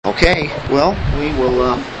Okay, well, we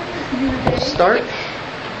will start.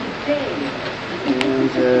 And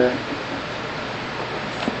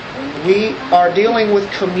we are dealing with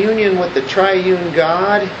communion with the triune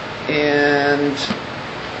God. And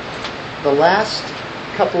the last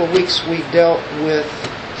couple of weeks we dealt with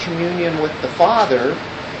communion with the Father.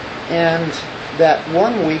 And that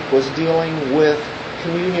one week was dealing with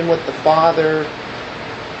communion with the Father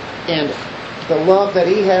and the love that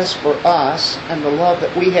He has for us and the love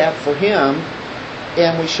that we have for Him.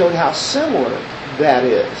 And we showed how similar that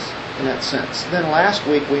is in that sense. Then last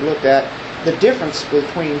week we looked at the difference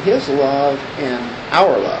between His love and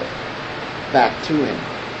our love back to Him.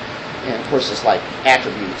 And of course it's like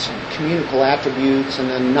attributes, and communicable attributes and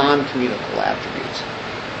then non-communicable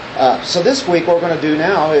attributes. So this week what we're going to do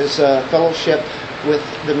now is fellowship with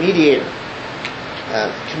the mediator,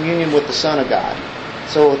 communion with the Son of God.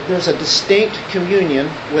 So there's a distinct communion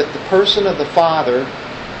with the person of the Father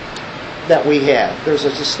that we have. There's a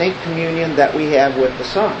distinct communion that we have with the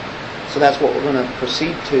Son. So that's what we're going to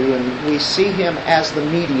proceed to. And we see Him as the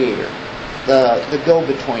mediator, the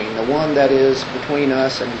go-between, the one that is between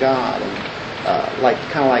us and God. And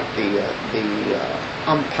kind of like the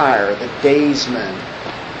umpire, the daysman,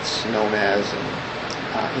 it's known as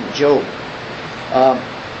in Job.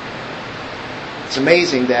 It's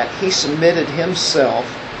amazing that He submitted Himself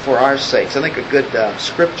for our sakes. I think a good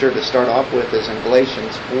scripture to start off with is in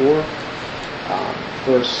Galatians 4,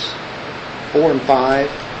 verse 4 and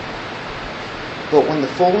 5. But when the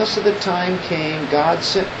fullness of the time came, God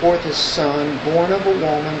sent forth His Son, born of a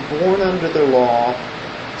woman, born under the law,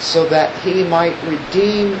 so that He might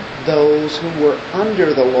redeem those who were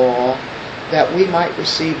under the law, that we might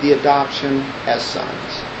receive the adoption as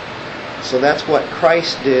sons. So that's what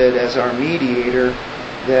Christ did as our mediator,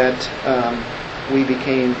 that we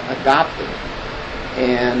became adopted.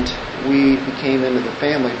 And we became into the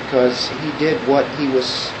family because He did what He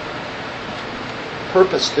was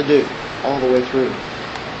purposed to do all the way through.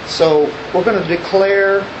 So we're going to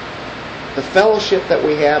declare the fellowship that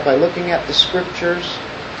we have by looking at the Scriptures,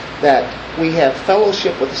 that we have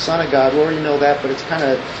fellowship with the Son of God. We already know that, but it's kind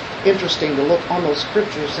of interesting to look on those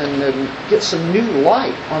Scriptures and get some new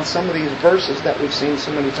light on some of these verses that we've seen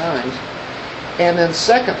so many times. And then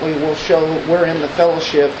secondly, we'll show wherein the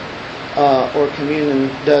fellowship or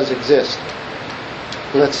communion does exist.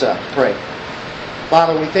 Let's pray.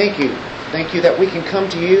 Father, we thank You. Thank You that we can come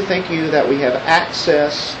to You. Thank You that we have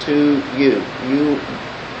access to You. You,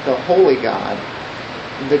 the Holy God,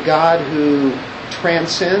 the God who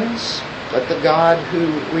transcends, but the God who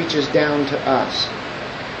reaches down to us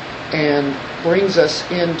and brings us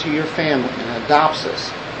into Your family and adopts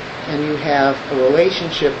us. And You have a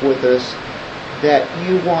relationship with us that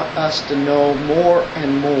You want us to know more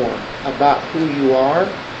and more about who You are,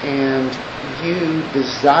 and You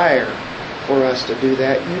desire for us to do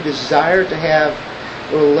that. You desire to have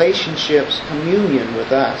relationships, communion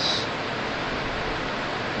with us.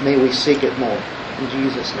 May we seek it more. In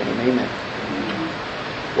Jesus' name, amen.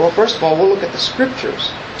 Well, first of all, we'll look at the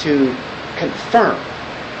Scriptures to confirm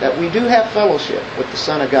that we do have fellowship with the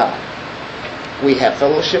Son of God. We have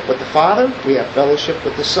fellowship with the Father, we have fellowship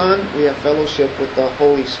with the Son, we have fellowship with the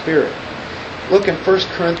Holy Spirit. Look in 1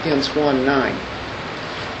 Corinthians 1:9.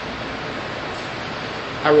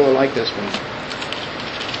 I really like this one.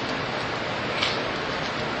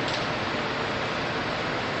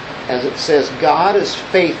 As it says, God is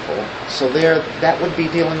faithful. So there, that would be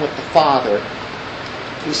dealing with the Father.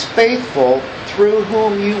 He's faithful, through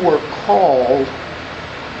whom you were called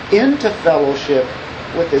into fellowship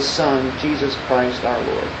with His Son, Jesus Christ our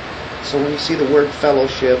Lord. So when you see the word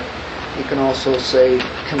fellowship, you can also say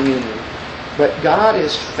communion. But God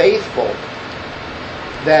is faithful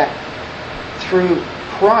that through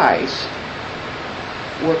Christ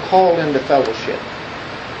we're called into fellowship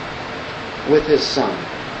with His Son.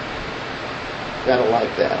 Gotta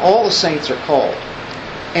like that. All the saints are called.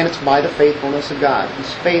 And it's by the faithfulness of God.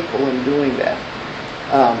 He's faithful in doing that.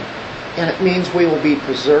 And it means we will be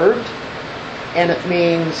preserved. And it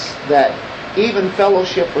means that even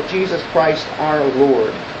fellowship with Jesus Christ our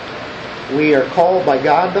Lord. We are called by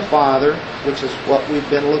God the Father, which is what we've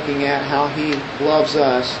been looking at, how He loves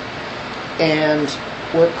us. And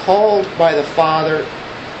we're called by the Father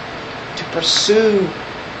to pursue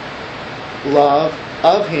love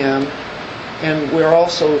of Him. And we're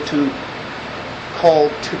also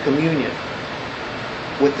called to communion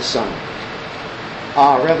with the Son.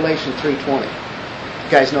 Revelation 3:20. You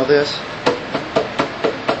guys know this?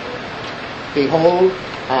 Behold,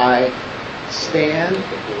 I stand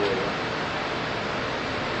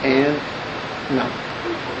and... No.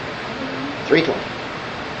 3:20.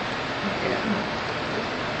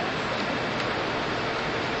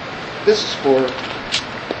 This is for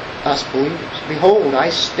us believers. Behold, I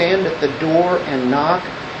stand at the door and knock.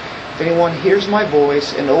 If anyone hears my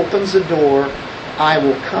voice and opens the door, I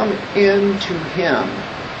will come in to him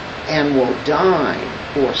and will dine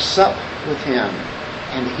or sup with him,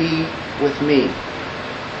 and he with me.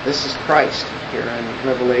 This is Christ here in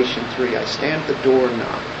Revelation 3. I stand at the door and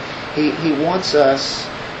knock. He wants us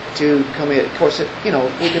to come in. Of course,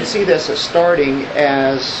 we can see this as starting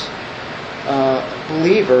as a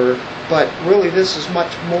believer, but really this is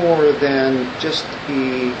much more than just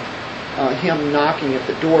him knocking at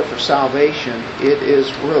the door for salvation. It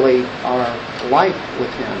is really our life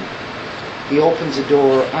with him. He opens the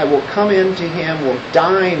door. I will come into him, will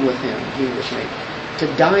dine with him, he with me. To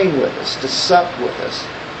dine with us, to sup with us,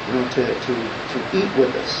 to eat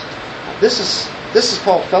with us. This is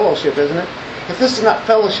called fellowship, isn't it? If this is not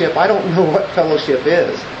fellowship, I don't know what fellowship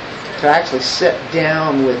is. To actually sit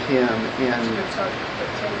down with him and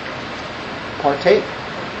partake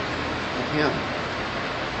of him.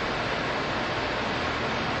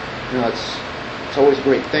 It's always a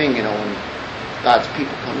great thing, when God's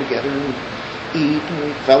people come together and eat and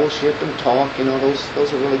we fellowship and talk.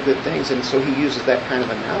 Those are really good things, and so he uses that kind of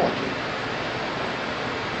analogy.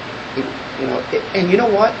 And you know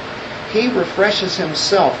what? He refreshes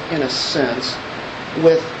himself in a sense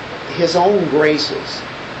with his own graces.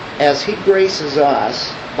 As he graces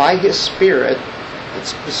us by his Spirit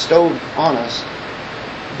that's bestowed on us,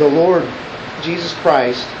 the Lord Jesus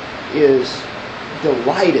Christ is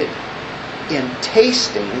delighted in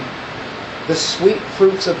tasting the sweet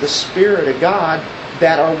fruits of the Spirit of God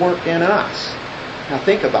that are worked in us. Now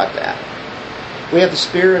think about that. We have the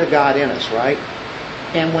Spirit of God in us, right?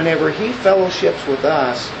 And whenever he fellowships with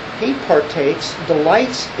us, he partakes,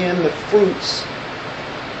 delights in the fruits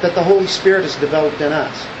that the Holy Spirit has developed in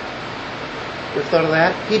us. You ever thought of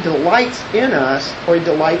that? He delights in us, or he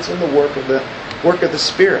delights in the work of the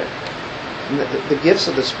Spirit, and the gifts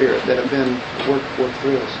of the Spirit that have been worked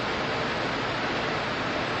through us.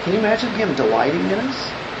 Can you imagine him delighting in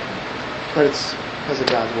us? But it's because of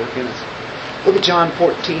God's work in us. Look at John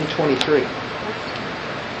 14:23.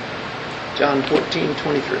 John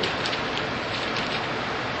 14:23.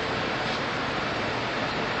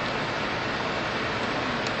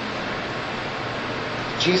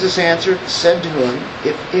 Jesus answered, said to him,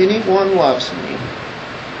 if anyone loves me,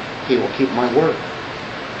 he will keep my word.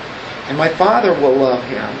 And my Father will love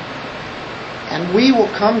him, and we will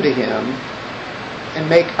come to him and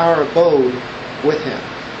make our abode with him.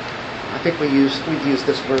 I think we've used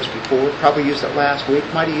this verse before. Probably used it last week.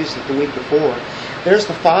 Might have used it the week before. There's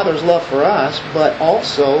the Father's love for us, but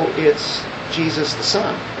also it's Jesus the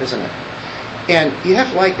Son, isn't it? And you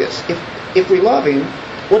have to like this. If we love him,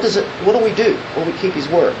 what do we do? Well, we keep his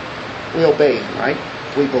word. We obey him, right?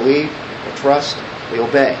 We believe, we trust, we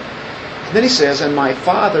obey. And then he says, and my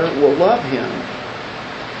Father will love him,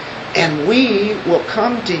 and we will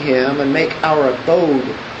come to him and make our abode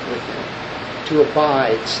with him. To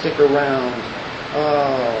abide, stick around.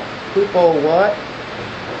 Hupo what?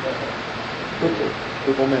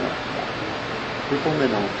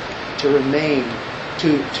 Hupomeno. To remain,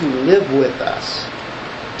 to live with us.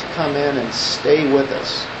 To come in and stay with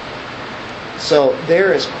us. So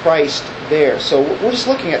there is Christ there. So we're just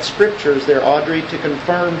looking at scriptures there, Audrey, to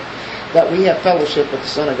confirm that we have fellowship with the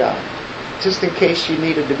Son of God. Just in case you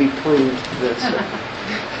needed to be proved this.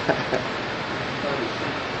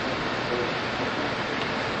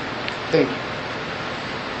 Thank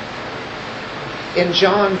you. In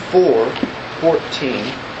John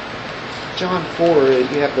 4:14, John 4,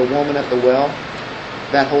 you have the woman at the well,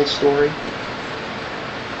 that whole story.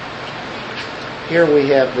 Here we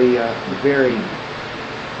have the very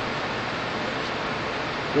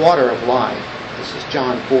water of life. This is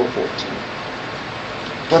John 4:14.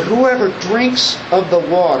 But whoever drinks of the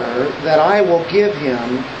water that I will give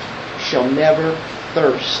him shall never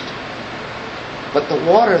thirst. But the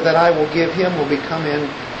water that I will give him will become in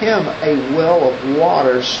him a well of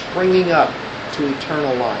water springing up to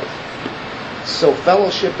eternal life. So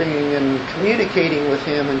fellowshipping and communicating with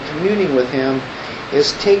him and communing with him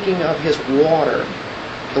is taking of his water,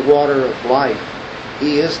 the water of life.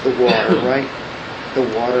 He is the water, right? The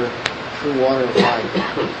water, true water of life.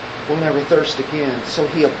 We'll never thirst again. So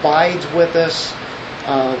he abides with us.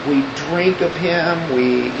 We drink of him.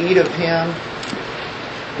 We eat of him.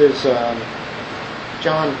 There's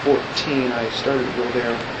John 14. I started to go there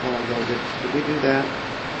a while ago. Did we do that?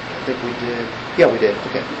 I think we did. Yeah, we did.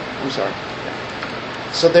 Okay. I'm sorry.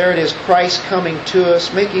 So there it is, Christ coming to us,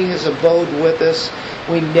 making his abode with us.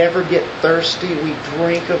 We never get thirsty. We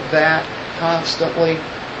drink of that constantly.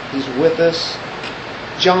 He's with us.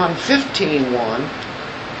 John 15:1.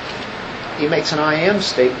 he makes an I am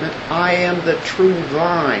statement. I am the true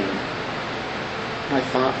vine. My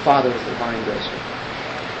Father is the vine dresser.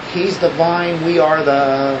 He's the vine. We are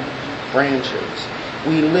the branches.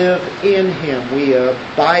 We live in Him. We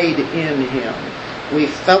abide in Him. We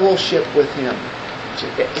fellowship with Him.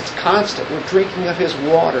 It's constant. We're drinking of His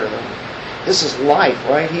water. This is life,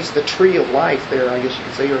 right? He's the tree of life there, I guess you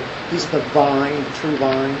could say. Or He's the vine, the true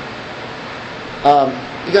vine.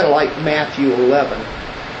 You got to like Matthew 11.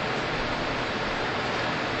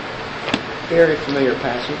 Very familiar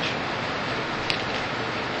passage.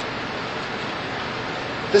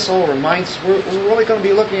 This all reminds us, we're really going to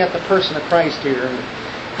be looking at the person of Christ here and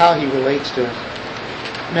how He relates to us.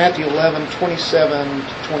 Matthew 11, 27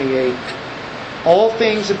 to 28. All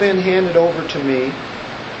things have been handed over to me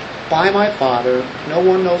by my Father. No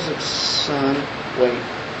one knows the Son. Wait.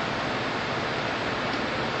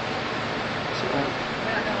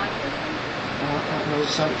 Knows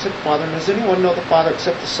the Son except the Father. And does anyone know the Father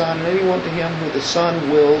except the Son? And anyone to him who the Son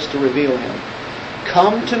wills to reveal Him.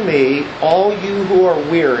 Come to me, all you who are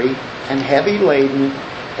weary and heavy laden,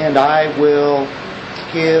 and I will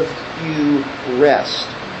give you rest.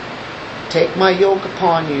 Take my yoke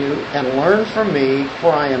upon you and learn from me,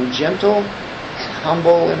 for I am gentle and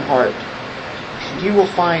humble in heart, and you will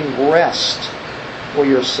find rest for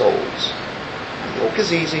your souls. My yoke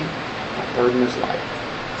is easy, my burden is light.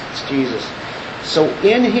 It's Jesus. So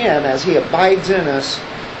in Him, as He abides in us,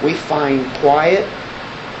 we find quiet,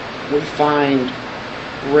 we find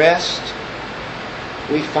rest,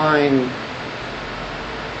 we find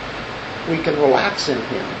we can relax in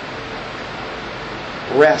Him.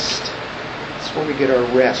 Rest. That's where we get our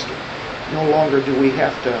rest. No longer do we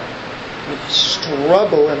have to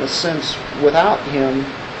struggle in a sense without Him,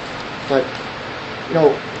 but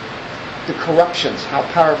the corruptions, how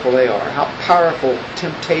powerful they are, how powerful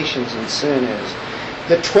temptations and sin is,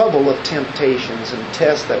 the trouble of temptations and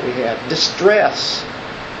tests that we have, distress.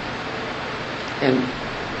 And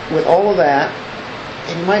with all of that,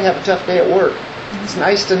 and you might have a tough day at work, it's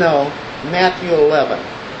nice to know Matthew 11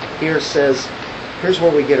 here says, here's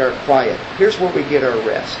where we get our quiet, here's where we get our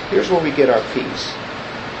rest, here's where we get our peace.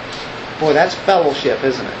 Boy, that's fellowship,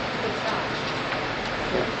 isn't it?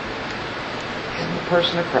 Yeah. In the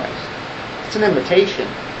person of Christ. It's an invitation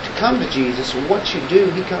to come to Jesus. And what you do,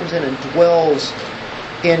 He comes in and dwells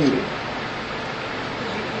in you.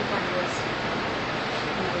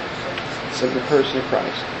 It's in the person of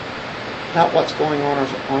Christ. Not what's going on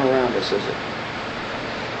around us, is it?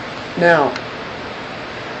 Now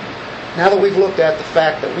that we've looked at the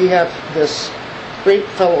fact that we have this great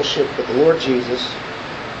fellowship with the Lord Jesus,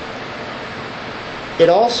 it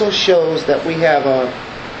also shows that we have a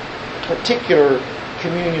particular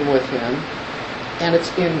communion with Him, and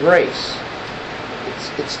it's in grace.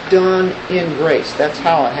 It's done in grace. That's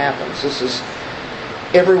how it happens. This is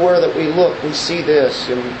everywhere that we look, we see this,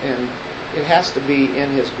 and it has to be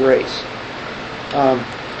in His grace.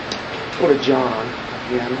 Go to John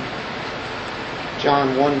again.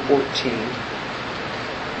 John 1:14.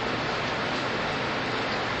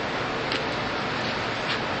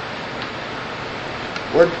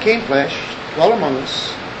 Word became flesh, dwelt among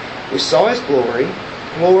us. We saw His glory,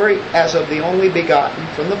 glory as of the only begotten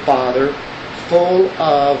from the Father, full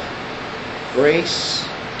of grace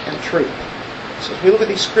and truth. So as we look at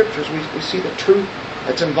these scriptures, we see the truth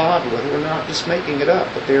that's involved with it. We're not just making it up,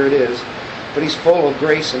 but there it is. But He's full of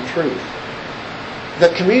grace and truth. The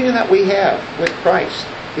communion that we have with Christ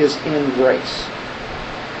is in grace.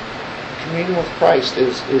 Communion with Christ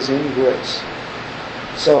is in grace.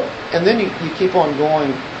 So, and then you keep on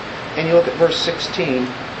going, and you look at verse 16.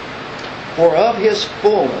 For of His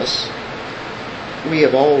fullness we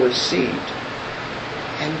have all received,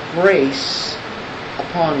 and grace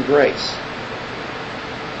upon grace.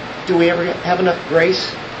 Do we ever have enough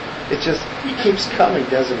grace? It just keeps coming,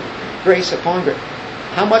 doesn't it? Grace upon grace.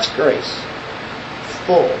 How much grace?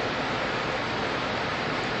 Full.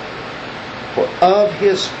 For of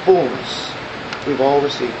His fullness we've all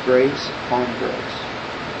received grace upon grace.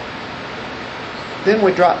 Then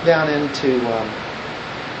we drop down into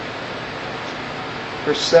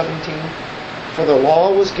verse 17. For the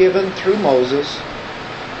law was given through Moses,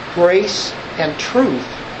 grace and truth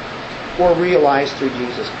were realized through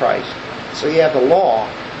Jesus Christ. So you have the law,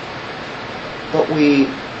 but we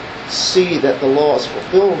see that the law is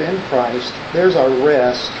fulfilled in Christ. There's our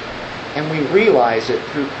rest, and we realize it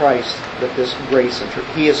through Christ, that this grace and truth.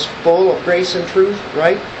 He is full of grace and truth,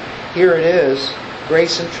 right? Here it is.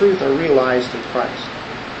 Grace and truth are realized in Christ.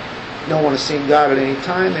 No one has seen God at any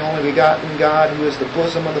time. The only begotten God, who is the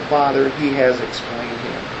bosom of the Father, He has explained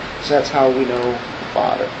Him. So that's how we know the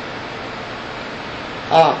Father.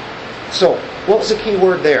 So, what was the key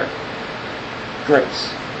word there?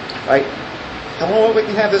 Grace. Right? The only way we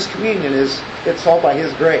can have this communion is it's all by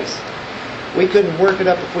His grace. We couldn't work it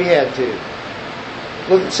up if we had to.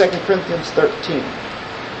 Look at 2 Corinthians 13.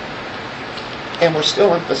 And we're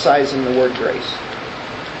still emphasizing the word grace.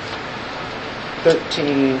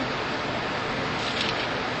 13,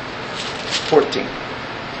 14.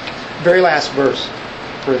 Very last verse,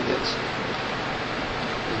 Corinthians.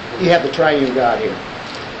 You have the triune God here.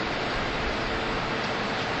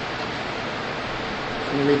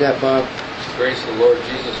 Can you read that, Bob? The grace of the Lord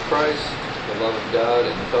Jesus Christ, the love of God,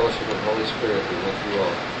 and the fellowship of the Holy Spirit be with you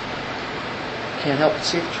all. Can't help but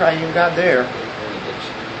see the triune God there.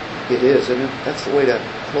 It is, and that's the way to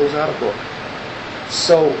close out a book.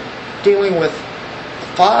 So, dealing with the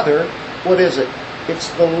Father, what is it? It's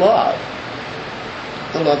the love.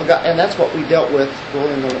 The love of God. And that's what we dealt with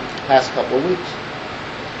in the past couple of weeks.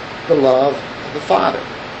 The love of the Father.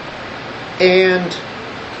 And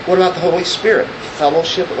what about the Holy Spirit?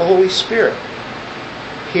 Fellowship of the Holy Spirit.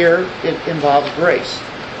 Here it involves grace.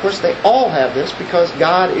 Of course, they all have this because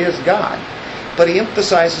God is God. But he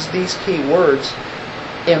emphasizes these key words.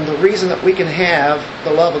 And the reason that we can have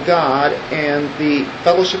the love of God and the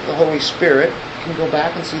fellowship of the Holy Spirit, you can go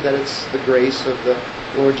back and see that it's the grace of the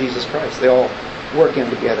Lord Jesus Christ. They all work in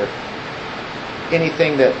together.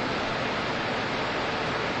 Anything that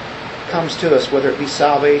comes to us, whether it be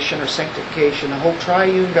salvation or sanctification, the whole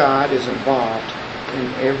triune God is involved in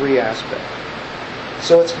every aspect.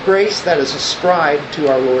 So it's grace that is ascribed to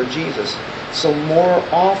our Lord Jesus. So more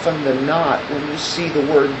often than not, when you see the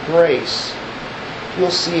word grace, you'll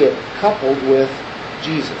see it coupled with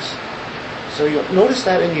Jesus. So you'll notice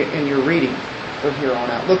that in your reading from here on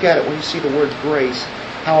out. Look at it when you see the word grace,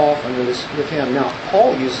 how often it is with him. Now,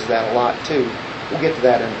 Paul uses that a lot too. We'll get to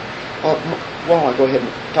that in. Why don't I go ahead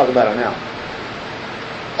and talk about it now?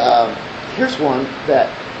 Here's one that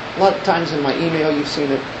a lot of times in my email you've seen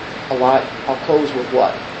it a lot. I'll close with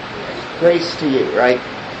what? Grace to you, right?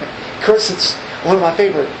 Of course, it's one of my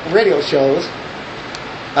favorite radio shows.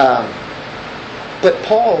 But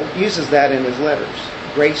Paul uses that in his letters.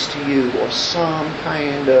 Grace to you, or some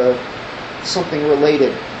kind of something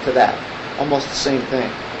related to that. Almost the same thing.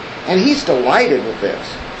 And he's delighted with this.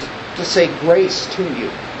 To say grace to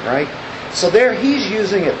you, right? So there, he's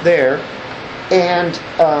using it there. And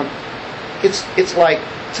it's like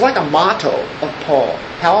a motto of Paul.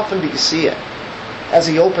 How often do you see it? As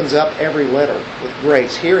he opens up every letter with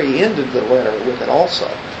grace. Here he ended the letter with it also.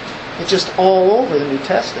 It's just all over the New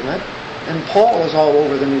Testament. And Paul is all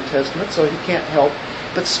over the New Testament, so he can't help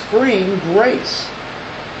but spring grace.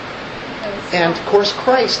 And of course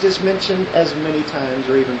Christ is mentioned as many times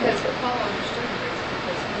or even more. Yes, but Paul understood grace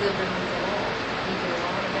because he lived under the law. He did a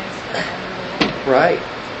lot of things under the law. Right.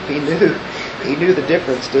 He knew the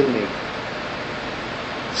difference, didn't he?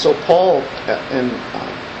 So Paul, and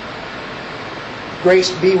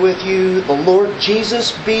grace be with you, the Lord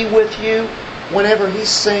Jesus be with you. Whenever he's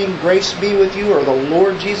saying grace be with you or the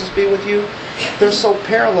Lord Jesus be with you, they're so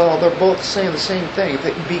parallel, they're both saying the same thing. If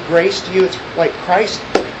it be grace to you, it's like Christ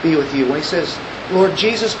be with you. When he says Lord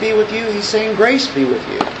Jesus be with you, he's saying grace be with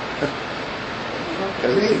you.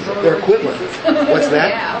 They're equivalent. What's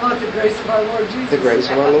that? Yeah. How about the grace of our Lord Jesus? The grace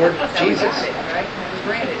of our Lord Jesus.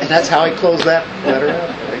 Right? And that's how he closed that letter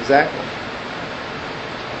up. Exactly.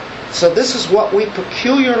 So this is what we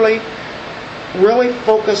peculiarly really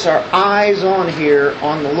focus our eyes on here,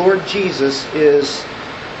 on the Lord Jesus, is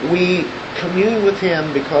we commune with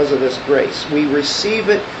him because of this grace. We receive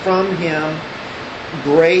it from him,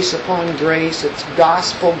 grace upon grace. It's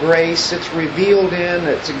gospel grace. It's revealed in,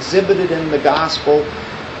 it's exhibited in the gospel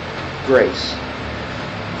grace.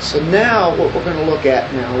 So now what we're going to look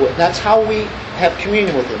at now, that's how we have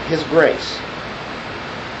communion with him, his grace.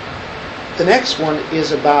 The next one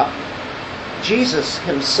is about Jesus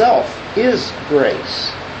himself is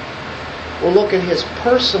grace. We'll look at his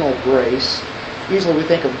personal grace. Usually we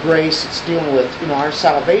think of grace, it's dealing with our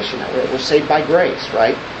salvation. We're saved by grace,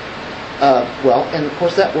 right? And of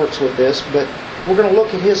course that works with this, but we're going to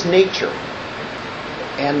look at his nature.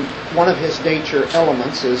 And one of his nature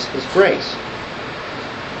elements is grace.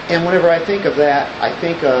 And whenever I think of that, I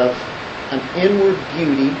think of an inward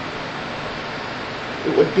beauty.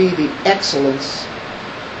 It would be the excellence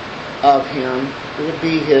of him. It would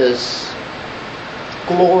be his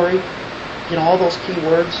glory. All those key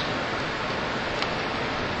words.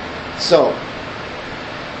 So,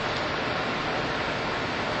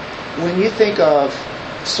 when you think of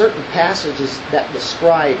certain passages that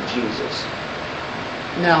describe Jesus,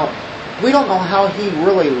 now, we don't know how he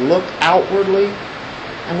really looked outwardly.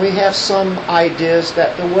 And we have some ideas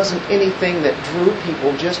that there wasn't anything that drew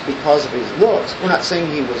people just because of his looks. We're not saying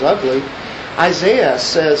he was ugly. Isaiah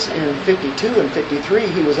says in 52 and 53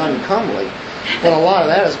 he was uncomely. But a lot of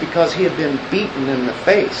that is because he had been beaten in the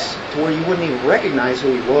face to where you wouldn't even recognize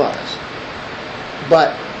who he was.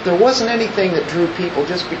 But there wasn't anything that drew people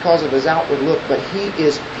just because of his outward look, but he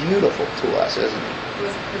is beautiful to us, isn't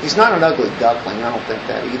he? He's not an ugly duckling, I don't think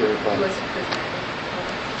that either. But He was charismatic.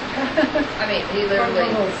 I mean, he One of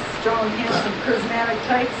literally, those strong, handsome, charismatic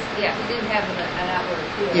types. yeah, he didn't have an outward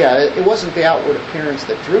appeal. yeah, it wasn't the outward appearance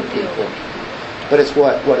that drew people, but it's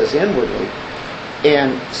what is inwardly.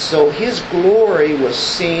 And so his glory was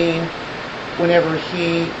seen whenever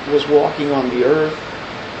he was walking on the earth.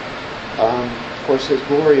 Of course, his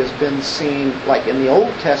glory has been seen, like in the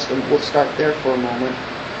Old Testament. We'll start there for a moment.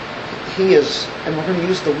 He is, and we're going to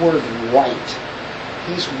use the word white.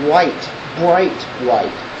 He's white, bright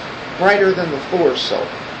white, brighter than the Thor soap,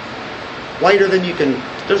 whiter than you can.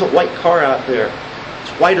 There's a white car out there.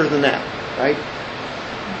 It's whiter than that, right?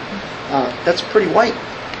 That's pretty white.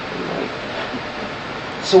 Pretty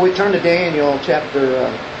white. So we turn to Daniel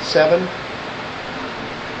chapter 7.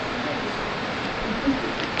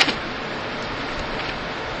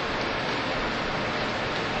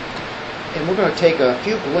 And we're going to take a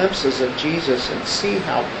few glimpses of Jesus and see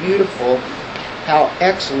how beautiful, how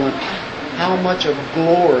excellent, how much of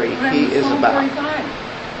glory he is about.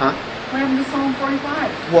 Huh? What happened to Psalm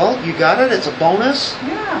 45? Well, you got it? It's a bonus?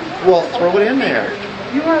 Yeah. Well, throw it in there.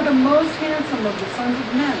 You are the most handsome of the sons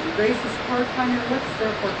of men. Grace is poured upon your lips,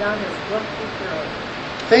 therefore God has blessed you thoroughly.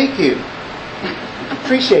 Thank you.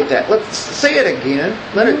 Appreciate that. Let's say it again.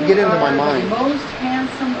 Let it get into my mind. You are the most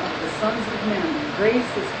handsome of the sons of men.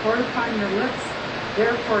 Grace is poured upon your lips,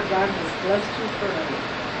 therefore God has blessed you forever.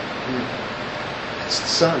 That's the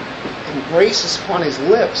Son. And grace is upon his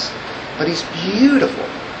lips, but he's beautiful.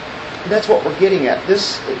 And that's what we're getting at.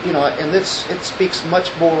 This, and this, it speaks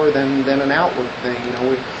much more than an outward thing.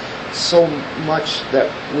 So much that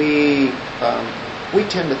we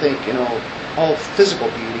tend to think, all physical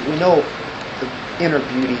beauty. We know the inner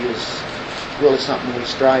beauty is really something we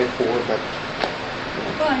strive for, but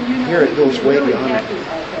here it goes way really beyond it. happy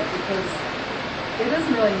about that because it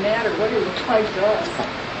doesn't really matter what he looks like to us.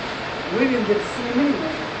 We didn't get to see him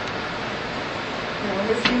anyway.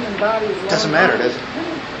 His human body is Doesn't matter, does it?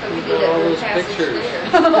 But we We've did got all that those passage pictures.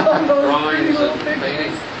 there. Those Drawings little and pictures.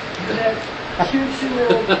 paintings. That cutesy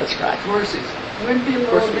little That's right. Of course he's... wimpy Of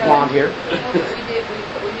course little guy. Blonde hair. Well, but we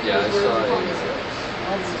did Yeah, I those saw words upon it. his lips.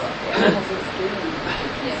 Almost as skinny.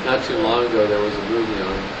 Yeah. Not too long ago, there was a movie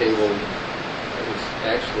on cable that was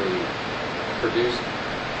actually produced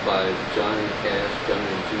by Johnny and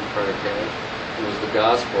G. Carter Cash. It was the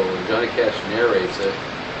gospel, and Johnny Cash narrates it,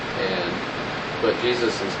 but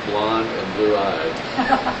Jesus is blonde and blue-eyed,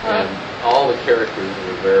 and all the characters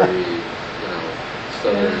were very,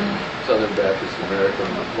 Southern Baptist American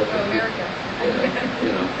looking. Oh, America.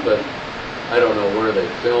 Yeah, but I don't know where they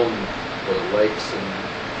filmed the lakes and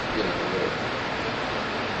the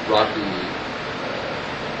rocky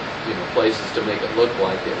places to make it look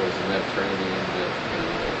like it was the Mediterranean,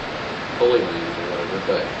 Holy Land or whatever.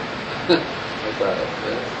 But I thought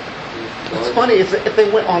It's funny if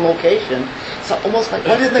they went on location. It's almost like,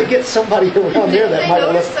 why didn't they get somebody around here that might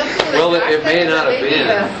have looked? well, it may not have been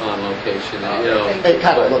on location. It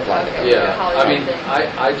kind of looked like it. Yeah, I mean,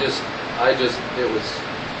 I just, it was,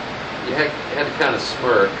 you had to kind of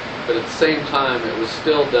smirk, but at the same time, it was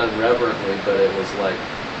still done reverently, but it was like,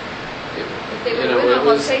 If they would have been on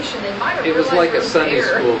location, they might have it was realized like a Sunday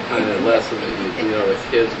there. school kind of lesson that the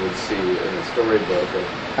kids would see in a storybook of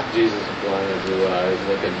Jesus with blind and blue eyes,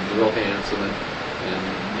 looking real handsome, and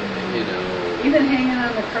Even hanging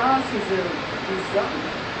on the cross, he's something.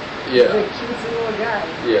 yeah, He's a cutesy little guy.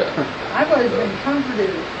 yeah. I've always been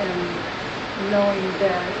comforted in knowing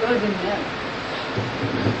that it really didn't matter.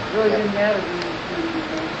 It really didn't matter when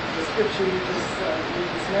the scripture you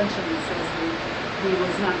just mentioned says he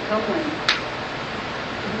was not comely.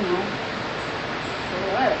 So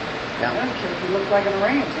what? Yeah. I don't care if he looked like an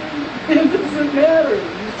orangutan. It doesn't matter.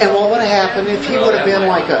 And what would have happened if he would have been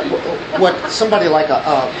like somebody like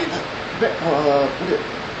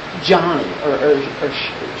Johnny or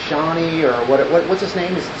Shawnee or what's his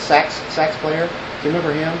name? Is it sax player? Do you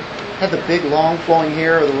remember him? Had the big long flowing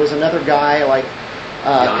hair. Or there was another guy like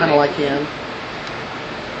kind of like him.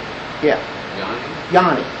 Yeah,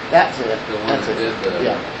 Yanni. That's it. The one That's that it.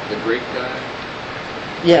 did the Greek guy.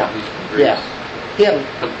 Yeah, He's from Greece. yeah. He had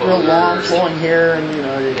real long Composer. flowing hair, and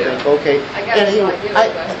you think, okay. I got And no idea I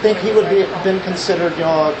what think he would that's have been considered,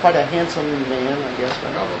 quite a handsome man, I guess.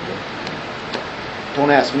 Right? Probably.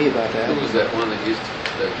 Don't ask me about that. Who was that one that used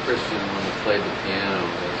Christian when he played the piano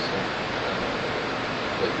was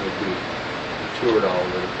that we toured all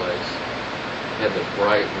over the place. He had the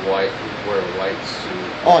bright white, he'd wear a white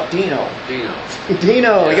suit. Oh, Dino. Dino.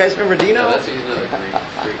 Dino. Yeah. You guys remember Dino? Yeah, he's another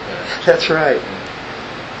Greek guy. That's right.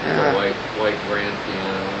 The white grand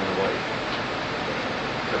piano and a white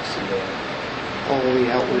tuxedo. Oh,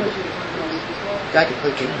 yeah. Guy could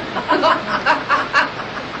play piano.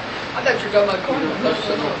 I thought you were going about corn.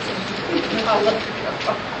 I'll let you go.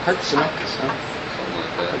 Hart Sinopus, huh? Something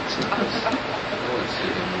like that. Hart Sinopus. I want to see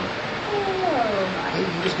him. Hey,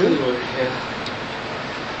 he was good. Anyway, yeah.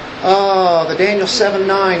 Oh, the Daniel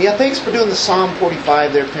 7:9. Yeah, thanks for doing the Psalm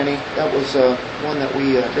 45 there, Penny. That was one that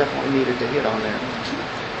we definitely needed to hit on there.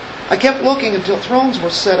 I kept looking until thrones were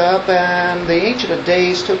set up, and the Ancient of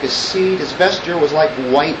Days took his seat. His vesture was like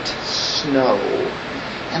white snow,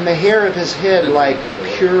 and the hair of his head like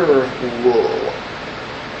pure wool.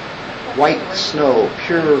 White snow,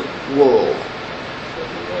 pure wool.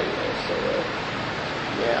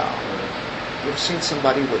 Yeah. You ever seen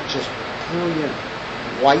somebody with just brilliant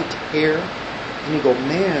white hair? And you go,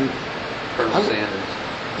 man. Colonel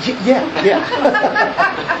Sanders. Yeah.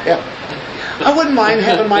 Yeah. I wouldn't mind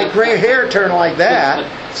having my gray hair turn like that.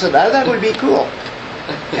 So that would be cool.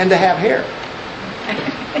 And to have hair.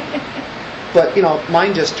 But,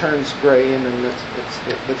 mine just turns gray and then it's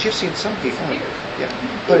but you've seen some people. Yeah.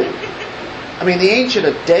 But, the Ancient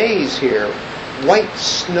of Days here, white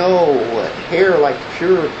snow, hair like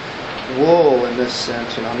pure wool in this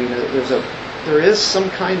sense. There is some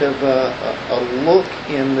kind of a look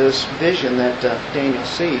in this vision that Daniel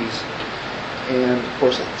sees. And, of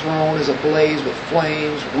course, a throne is ablaze with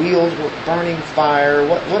flames, wheels with burning fire.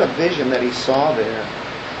 What a vision that he saw there.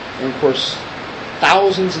 And, of course,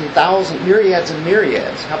 thousands and thousands, myriads and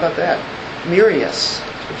myriads. How about that? Myrias.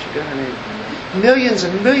 That's what she got her name. Millions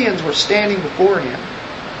and millions were standing before him,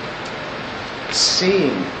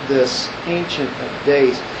 seeing this Ancient of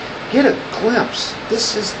Days. Get a glimpse.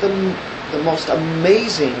 This is the most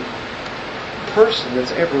amazing person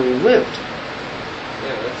that's ever lived.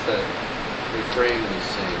 Yeah, that's that refrain we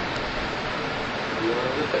sing. You want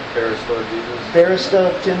to look at Fairest Lord Jesus? Fairest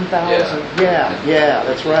of 10,000. Yeah,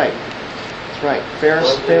 that's right. That's right.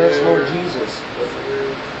 Fairest Lord Jesus.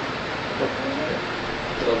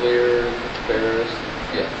 Lovelier, fairest.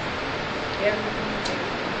 Yeah.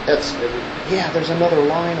 There's another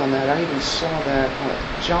line on that. I even saw that.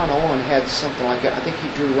 John Owen had something like that. I think he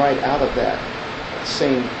drew right out of that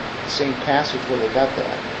same passage where they got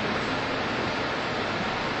that.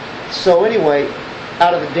 So anyway,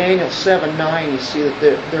 out of the Daniel 7:9, you see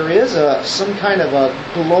that there is some kind of a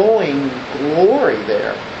glowing glory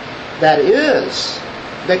there that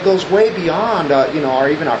goes way beyond or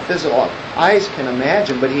even our physical eyes can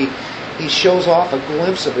imagine. But he shows off a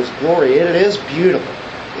glimpse of his glory. It is beautiful.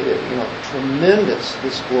 It is, tremendous,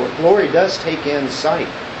 this glory. Glory does take in sight.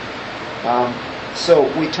 So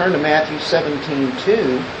we turn to Matthew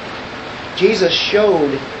 17:2. Jesus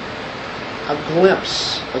showed a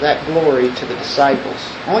glimpse of that glory to the disciples.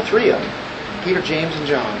 Only three of them. Peter, James, and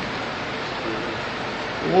John.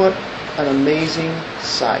 What an amazing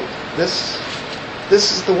sight. This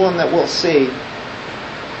is the one that we'll see.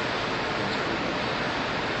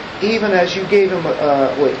 Even as you gave him,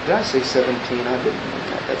 did I say 17? I didn't know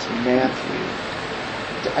that. That's Matthew.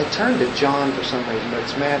 I turned to John for some reason, but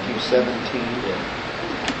it's Matthew 17.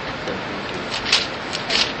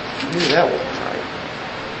 I knew that wasn't right.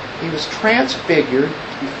 He was transfigured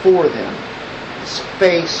before them. His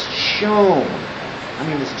face shone.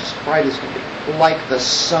 It's just bright as can be, like the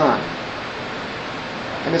sun.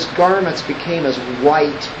 And his garments became as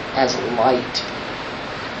white as light.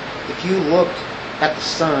 If you looked at the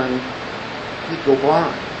sun, you'd go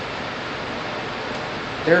blind.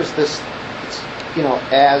 There's this,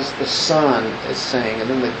 as the sun is saying, and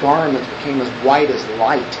then the garments became as white as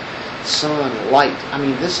light. Sun, light.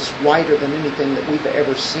 This is whiter than anything that we've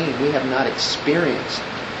ever seen. We have not experienced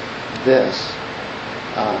this.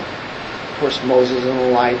 Of course, Moses and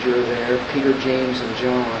Elijah are there. Peter, James, and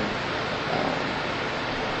John.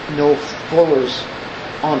 No fullers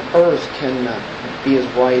on earth can be as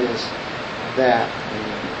white as that.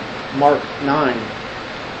 And Mark 9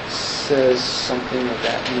 says something of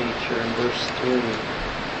that nature in verse 3.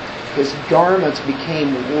 His garments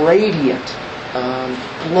became radiant,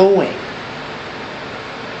 glowing,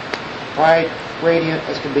 bright, radiant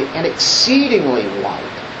as can be, and exceedingly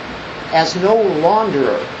white, as no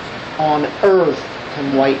launderer on earth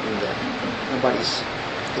can whiten them. Nobody's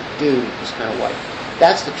could do this kind of white.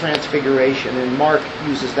 That's the transfiguration, and Mark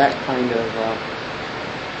uses that kind of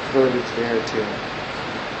verbiage there to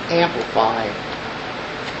amplify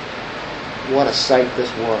what a sight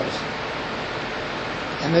this was.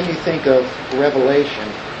 And then you think of Revelation.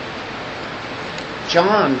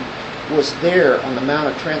 John was there on the Mount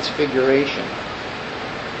of Transfiguration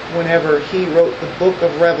whenever he wrote the book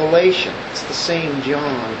of Revelation. It's the same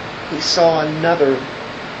John. He saw another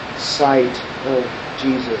sight of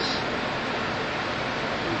Jesus.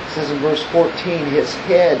 It says in verse 14, his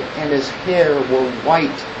head and his hair were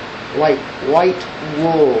white, like white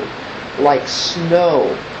wool, like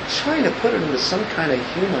snow. Trying to put it into some kind of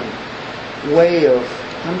human way of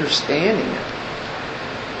understanding it.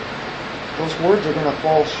 Those words are going to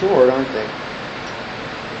fall short, aren't they?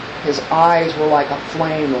 His eyes were like a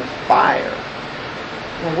flame of fire.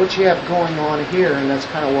 Well, what you have going on here, and that's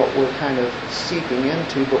kind of what we're kind of seeping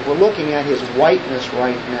into, but we're looking at his whiteness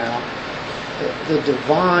right now, the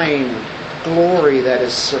divine glory that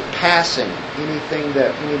is surpassing anything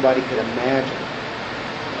that anybody could imagine.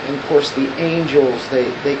 And of course the angels,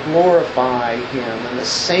 they glorify him, and the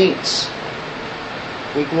saints,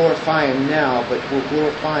 we glorify him now, but we'll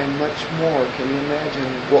glorify him much more. Can you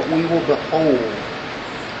imagine what we will behold?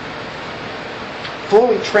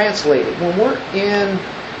 Fully translated, when we're in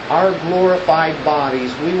our glorified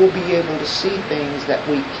bodies, we will be able to see things that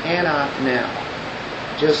we cannot now.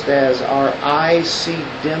 Just as our eyes see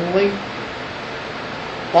dimly.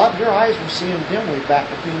 Bob, your eyes were seeing dimly back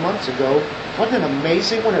a few months ago. Wasn't it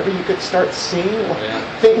amazing whenever you could start seeing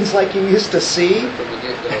things like you used to see?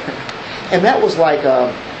 And that was like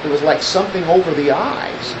it was like something over the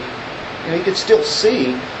eyes. And you could still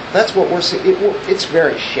see. That's what we're seeing. It's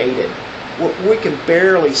very shaded. We can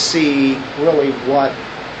barely see really what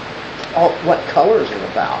colors are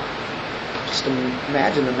about. Just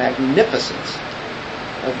imagine the magnificence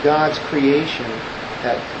of God's creation,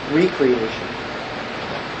 that recreation,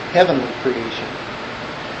 heavenly creation,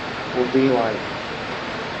 will be like.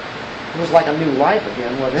 It was like a new life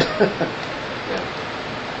again, wasn't it? Yeah.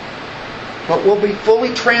 But we'll be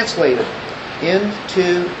fully translated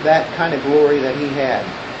into that kind of glory that he had.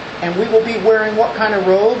 And we will be wearing what kind of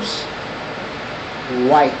robes?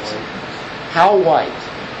 White. How white?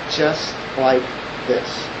 Just like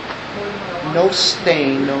this. No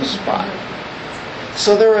stain, no spot.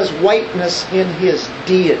 So there is whiteness in his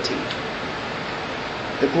deity.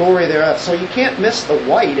 The glory thereof. So you can't miss the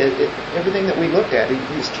white. Everything that we looked at,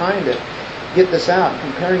 he's trying to get this out,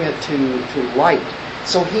 comparing it to light.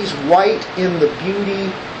 So he's white in the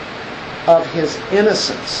beauty of his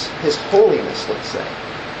innocence, his holiness, let's say.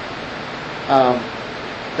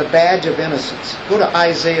 The badge of innocence. Go to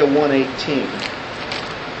Isaiah 1:18.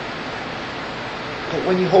 But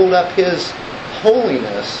when you hold up his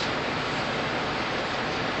holiness,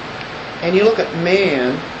 and you look at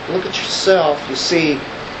man, look at yourself, you see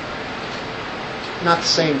not the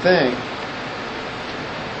same thing.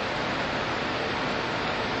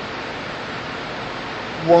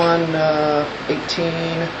 One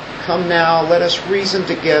 18. Come now, let us reason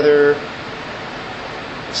together,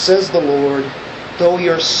 says the Lord. Though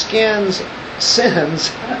your sins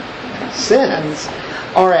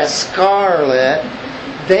are as scarlet,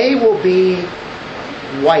 they will be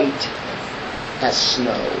white as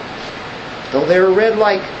snow. Though they are red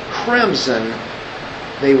like crimson,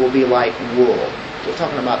 they will be like wool. We're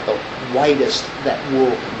talking about the whitest that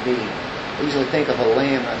wool can be. I usually think of a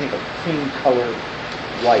lamb, I think of cream-colored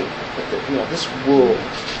white. But this wool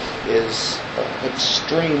is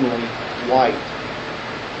extremely white.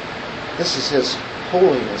 This is his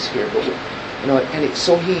holiness here. But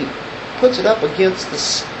so he puts it up against the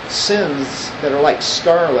sins that are like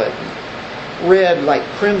scarlet, red like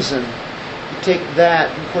crimson. You take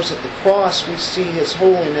that, and of course at the cross we see his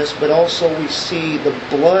holiness, but also we see the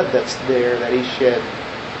blood that's there that he shed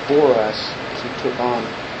for us as he took on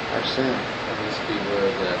our sin. That must be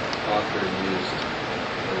where that author used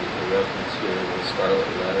the reference here, the Scarlet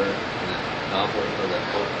Letter, in that novel or that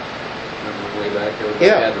book. Remember way back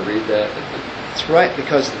there, had to read that. That's right,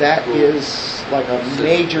 because that is like a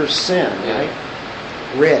major sin, right?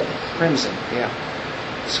 Red, crimson,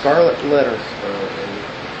 Scarlet Letter.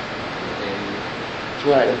 That's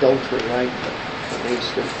right, adultery, right? That they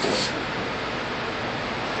stood for.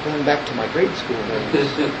 Going back to my grade school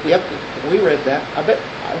days. Yep, we read that. I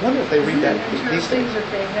wonder if they read that these days. That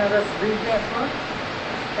they had us read that book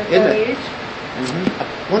at Isn't that it? age. Mm-hmm.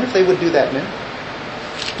 I wonder if they would do that now.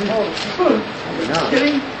 Oh, Probably not.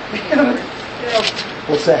 kidding?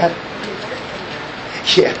 What's that?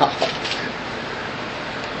 Yeah.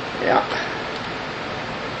 Yeah.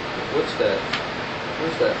 Where's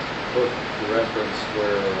that book reference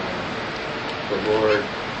where the Lord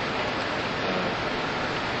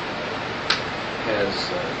has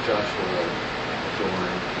Joshua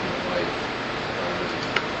adorned in white?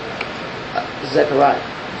 Zechariah.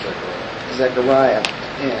 Zechariah. Zechariah.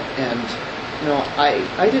 And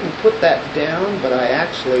I didn't put that down, but I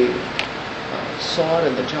actually saw it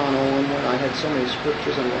in the John Owen one. I had so many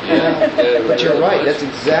scriptures and but you're right. That's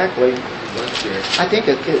exactly. I think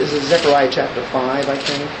it is Zechariah chapter 5. I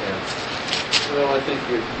think. Yeah. Well, I think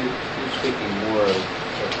you're speaking more of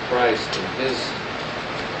Christ and His.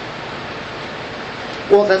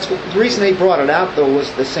 Well, that's the reason they brought it out, though,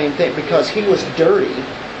 was the same thing, because he was dirty.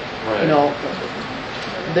 Right.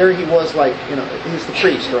 There he was, like, he's the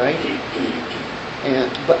priest, right?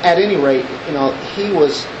 But at any rate, he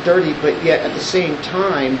was dirty, but yet at the same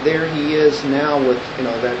time, there he is now with,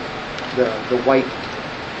 the white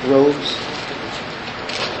robes.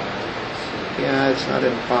 Yeah, it's not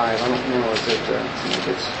in 5. I don't know. Is it?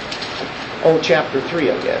 It's chapter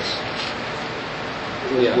 3, I guess.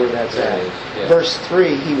 Where that's at. Yeah. Verse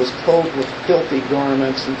 3, he was clothed with filthy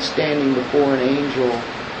garments and standing before an angel.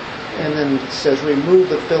 And then it says, remove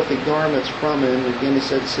the filthy garments from him. And again, he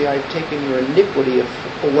said, see, I've taken your iniquity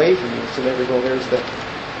away from you. So there we go. There's the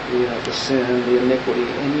sin, the iniquity.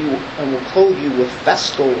 And will clothe you with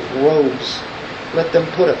festal robes. Let them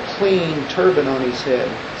put a clean turban on his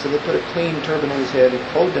head. So they put a clean turban on his head and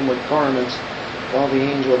clothed him with garments while the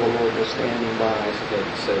angel of the Lord was standing by. It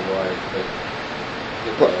doesn't say why, but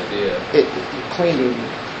get the idea. It cleaned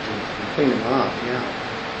him up, yeah.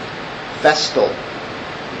 Festal.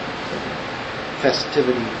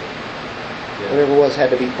 Festivity. Yeah. Whatever it was had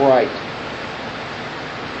to be bright.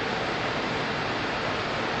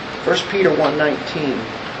 1 Peter 1:19.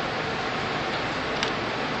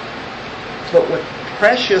 But with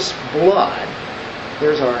precious blood,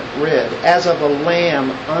 there's our red, as of a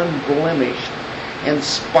lamb unblemished and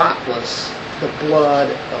spotless, the blood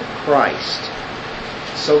of Christ.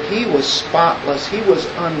 So he was spotless, he was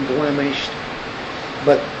unblemished,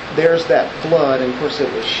 but there's that blood, and of course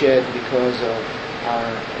it was shed because of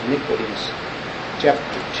our iniquities.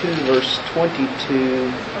 Chapter 2, verse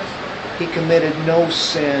 22, he committed no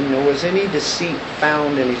sin, nor was any deceit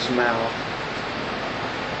found in his mouth.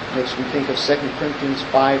 Makes me think of 2 Corinthians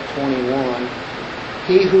 5:21.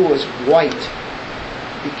 He who was white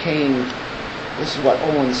became, this is what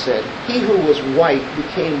Owen said, he who was white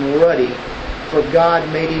became ruddy, for God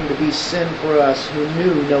made him to be sin for us who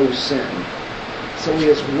knew no sin. So he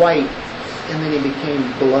is white, and then he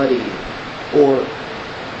became bloody, or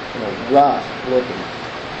rough looking.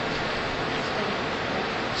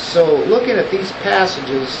 So looking at these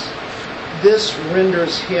passages, this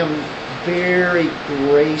renders him very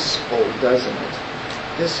graceful, doesn't it?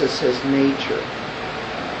 This is his nature.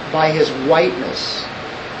 By his whiteness,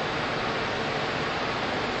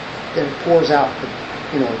 then it pours out the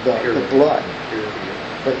blood.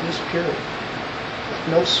 But he's pure. With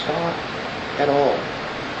no spot at all.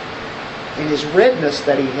 And his redness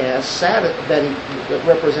that he has,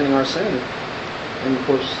 representing our sin, and of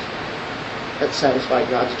course, that satisfied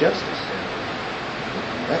God's justice.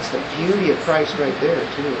 That's the beauty of Christ right there,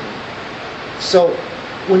 too. So,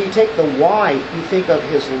 when you take the white, you think of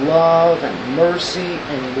his love and mercy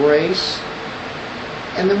and grace.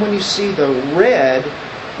 And then when you see the red,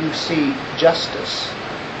 you see justice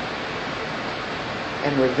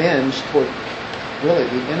and revenge toward really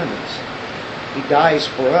the enemies. He dies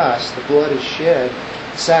for us. The blood is shed,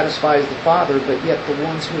 satisfies the Father, but yet the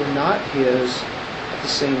ones who are not his, at the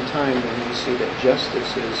same time, then you see that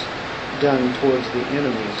justice is done towards the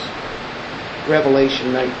enemies.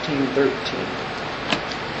 Revelation 19:13.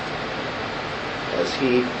 As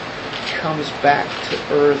he comes back to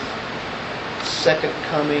earth, second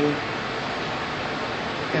coming,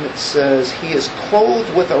 and it says, he is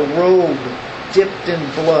clothed with a robe dipped in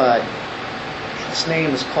blood. Its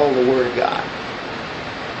name is called the Word of God.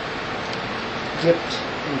 Dipped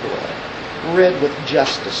in blood. Red with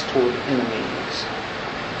justice toward enemies.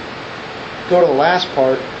 Go to the last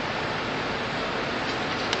part.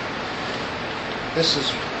 This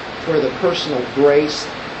is where the personal grace,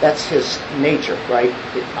 that's his nature, right?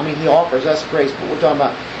 He offers us grace, but we're talking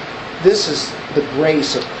about, this is the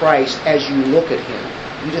grace of Christ as you look at him.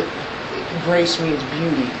 Grace means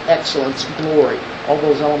beauty, excellence, glory. All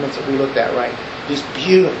those elements that we looked at, right? Just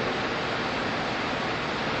beautiful.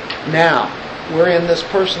 Now, wherein this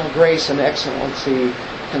personal grace and excellency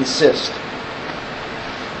consist.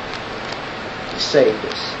 He saved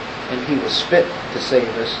us. And he was fit to save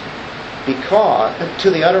us because, to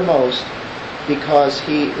the uttermost, because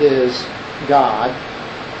he is God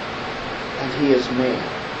and he is man.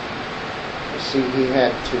 You see, he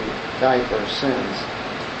had to die for our sins.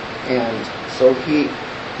 And so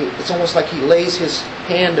it's almost like he lays his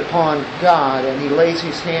hand upon God and he lays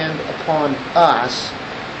his hand upon us.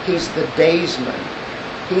 He's the daysman.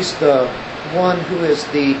 He's the one who is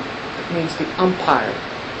it means the umpire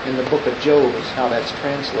in the book of Job is how that's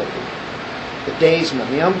translated. The daysman,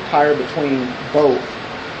 the umpire between both.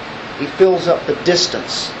 He fills up the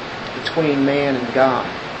distance between man and God.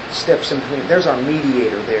 Steps in between. There's our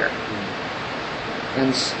mediator there.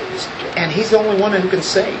 And He's the only one who can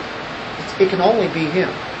save. It can only be Him.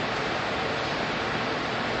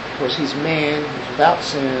 Of course, He's man, He's without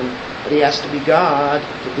sin, but He has to be God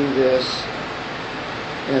to do this.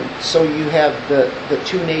 And so you have the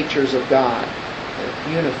two natures of God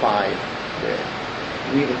unified there.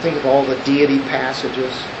 You can think of all the deity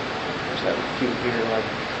passages. There's a few here, like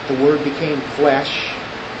the Word became flesh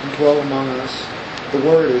and dwelt among us. The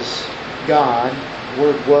Word is God. The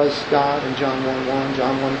Word was God in John 1:1,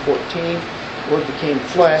 John 1:14. The Word became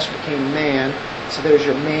flesh, became man. So there's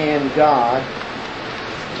your man God.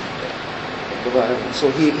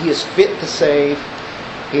 So He is fit to save.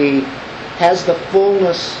 He has the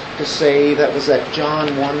fullness to save. That was at John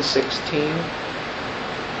 1:16.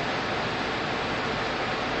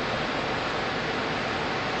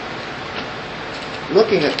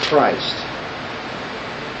 Looking at Christ.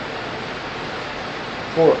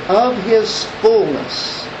 For of His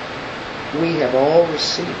fullness we have all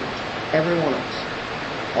received. Every one of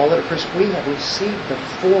us. All that are Christians, we have received the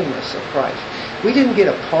fullness of Christ. We didn't get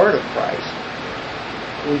a part of Christ.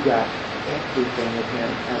 We got everything of Him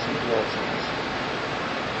as He dwells in us.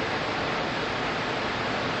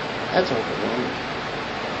 That's overwhelming.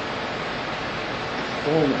 The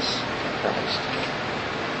fullness of Christ.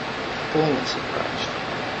 Fullness of Christ.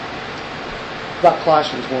 About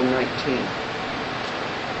Colossians 1:19.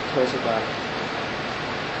 Tells about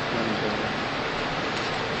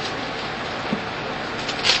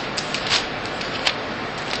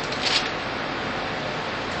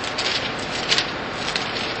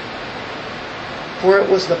For it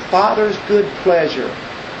was the Father's good pleasure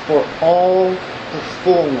for all the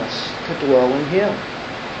fullness to dwell in Him.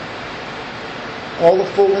 All the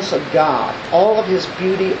fullness of God, all of His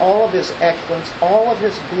beauty, all of His excellence, all of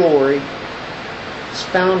His glory is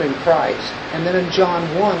found in Christ. And then in John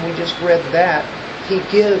 1, we just read that, He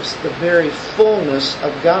gives the very fullness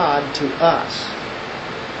of God to us.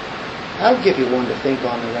 That'll give you one to think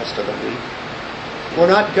on the rest of the week. We're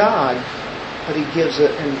not God, but He gives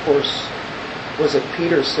it, and of course, was it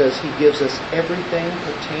Peter says He gives us everything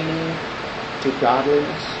pertaining to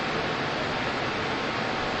godliness?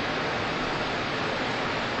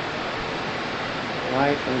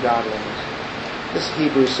 Life and godliness. This is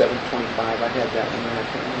Hebrews 7:25. I had that one there. I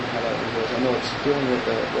can't remember how that one goes. I know it's dealing with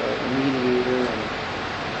the mediator. And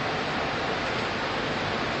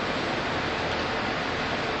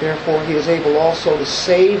therefore, He is able also to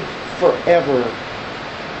save forever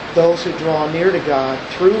those who draw near to God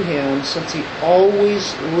through Him, since He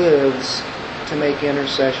always lives to make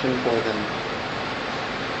intercession for them.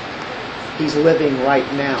 He's living right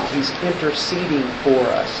now. He's interceding for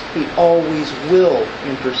us. He always will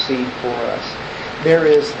intercede for us. There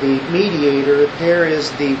is the mediator. There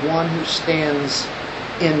is the one who stands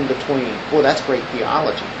in between. Well, that's great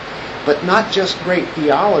theology. But not just great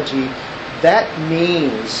theology. That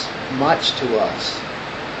means much to us.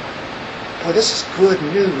 Boy, this is good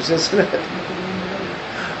news, isn't it?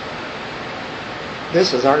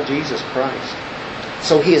 This is our Jesus Christ.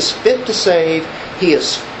 So He is fit to save.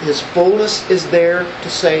 His fullness is there to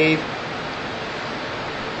save.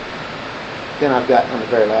 Then I've got on the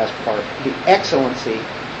very last part, the excellency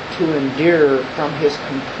to endure from His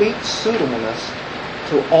complete suitableness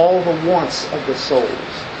to all the wants of the souls.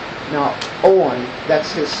 Now, Owen,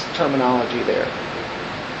 that's his terminology there.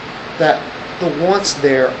 That the wants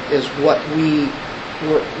there is what we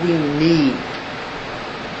need.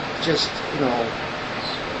 Just,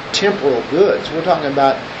 temporal goods. We're talking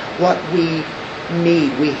about what we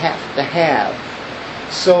need, we have to have.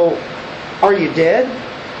 So, are you dead?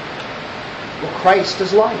 Well, Christ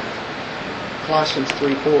is life. Colossians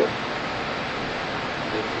 3:4.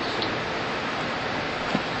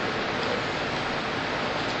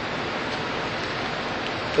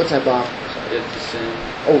 What's that, Bob? Dead to sin.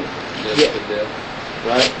 Oh, Dead yeah. to death.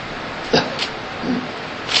 Right.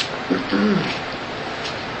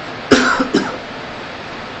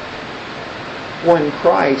 When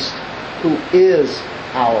Christ, who is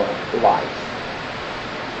our life,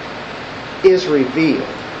 is revealed,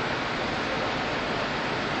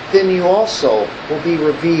 then you also will be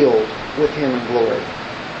revealed with Him in glory.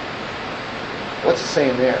 What's it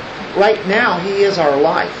saying there? Right now, He is our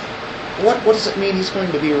life. What does it mean He's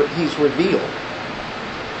revealed?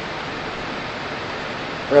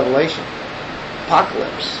 Revelation.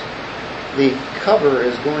 Apocalypse. The cover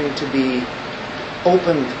is going to be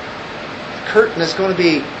opened. The curtain is going to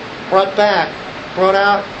be brought back, brought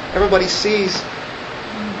out. Everybody sees.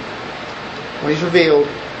 When He's revealed,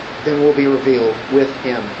 then we'll be revealed with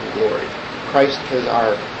Him in glory. Christ is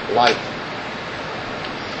our life.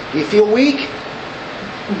 Do you feel weak?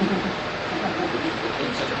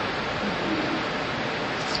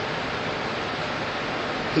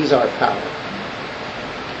 He's our power.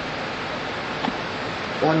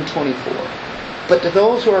 124. But to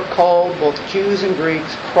those who are called, both Jews and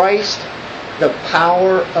Greeks, Christ, the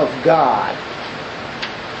power of God.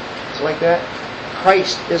 It's like that.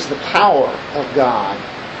 Christ is the power of God,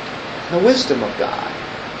 the wisdom of God.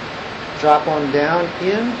 Drop on down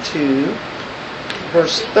into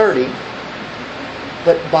verse 30.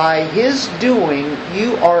 But by His doing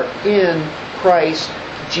you are in Christ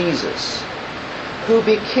Jesus, who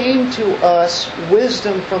became to us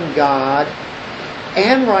wisdom from God,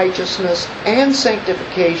 and righteousness, and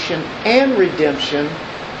sanctification, and redemption,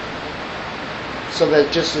 so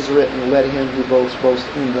that just as written, let him who boasts boast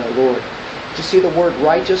in the Lord. Do you see the word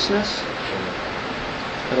righteousness?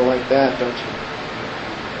 I don't like that, don't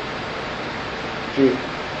you?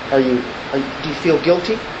 Do you feel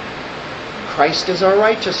guilty? Christ is our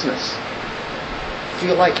righteousness.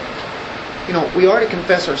 Feel like, we are to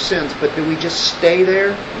confess our sins, but do we just stay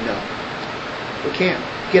there? No. We can't.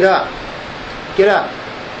 Get up. Get up.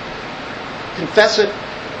 Confess it.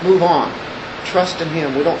 Move on. Trust in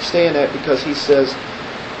Him. We don't stay in that because He says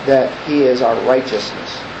that He is our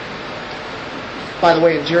righteousness. By the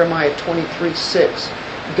way, in Jeremiah 23:6,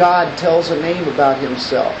 God tells a name about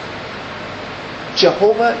Himself.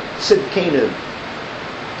 Jehovah Tzidkenu.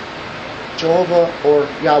 Jehovah or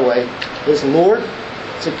Yahweh is Lord.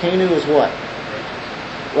 Tzidkenu is what?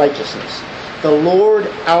 Righteousness. The Lord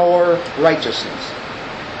our righteousness.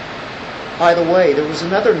 By the way, there was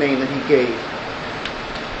another name that He gave.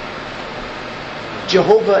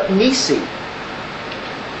 Jehovah Nisi.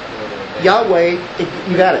 Yahweh,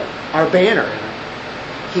 you got it, our banner.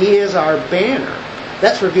 He is our banner.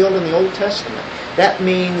 That's revealed in the Old Testament. That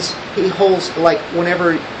means He holds, like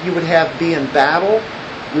whenever you would be in battle,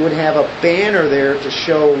 you would have a banner there to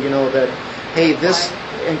show, that, hey, this,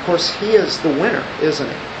 and of course He is the winner, isn't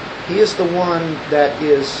He? He is the one that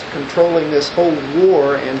is controlling this whole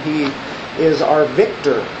war, and He is our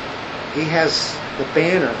victor. He has the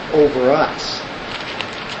banner over us.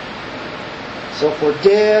 So if we're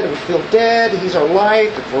dead, we feel dead, He's our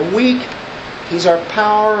life. If we're weak, He's our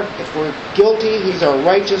power. If we're guilty, He's our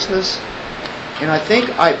righteousness. And I think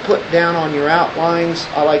I put down on your outlines,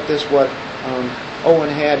 I like this, what Owen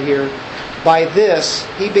had here. By this,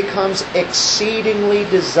 He becomes exceedingly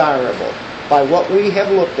desirable. By what we have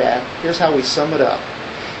looked at, here's how we sum it up.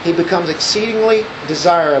 He becomes exceedingly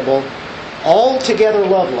desirable, altogether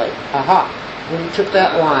lovely. Aha! When you took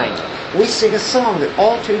that line, we sing a song that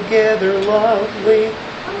altogether lovely.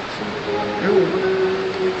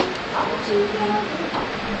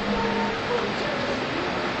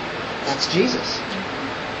 That's Jesus.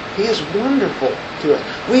 He is wonderful to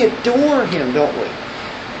us. We adore Him, don't we?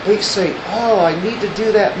 We say, oh, I need to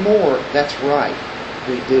do that more. That's right.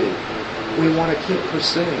 We do. We want to keep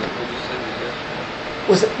pursuing it.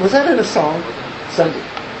 Was that in a song? Sunday.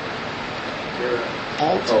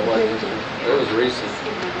 That was recent.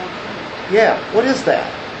 Yeah. What is that?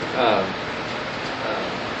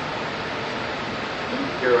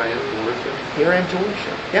 Here I am to worship. Here I am to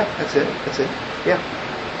worship. Yeah, that's it. That's it. Yeah.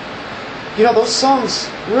 Those songs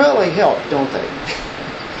really help, don't they?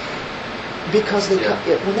 Because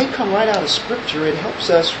when they come right out of Scripture, it helps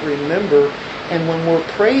us remember. And when we're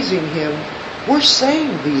praising Him, we're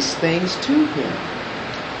saying these things to Him.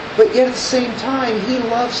 But yet at the same time, He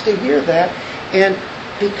loves to hear that. And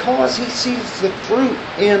because He sees the fruit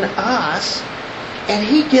in us, and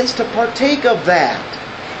He gets to partake of that.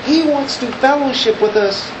 He wants to fellowship with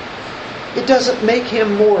us. It doesn't make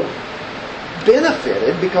Him more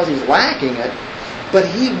benefited because He's lacking it, but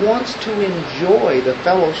He wants to enjoy the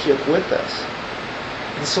fellowship with us.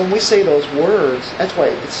 And so when we say those words, that's why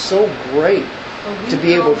it's so great to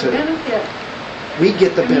be able to benefit. We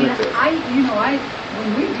get the benefit.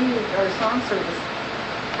 When we do our song service,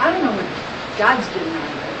 I don't know what God's getting out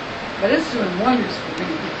of it, but it's doing wonders for me.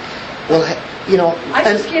 Well, I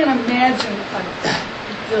just can't imagine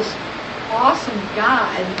this awesome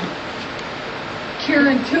God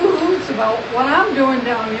caring two hoots about what I'm doing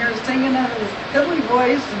down here, singing out of his fiddly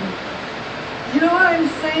voice, and you know what I'm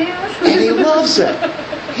saying? And He loves it.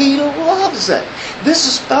 He loves it. This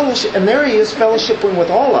is fellowship, and there He is fellowshipping with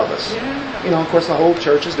all of us. Yeah. Of course, the whole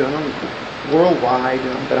church is doing them worldwide,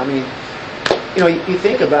 but I mean, you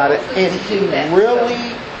think about it, and He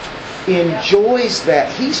really enjoys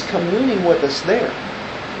that. He's communing with us there.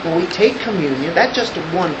 when we take communion, that's just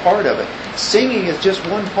one part of it. Singing is just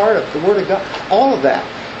one part of it. The Word of God, all of that.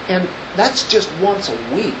 And that's just once a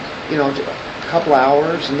week, a couple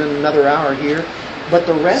hours and then another hour here. But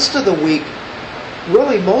the rest of the week,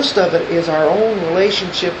 really most of it is our own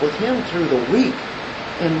relationship with Him through the week.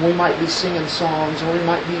 And we might be singing songs, or we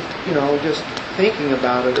might be, just thinking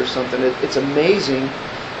about it or something. It's amazing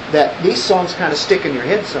that these songs kind of stick in your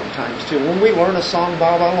head sometimes too. When we learn a song,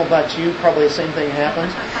 Bob, I don't know about you, probably the same thing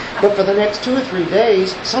happens. But for the next 2 or 3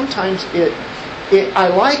 days, sometimes I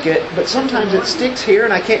like it, but sometimes it sticks here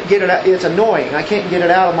and I can't get it out. It's annoying. I can't get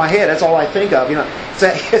it out of my head. That's all I think of.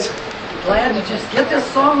 It's glad to just get this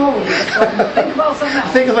song over with so I can think about something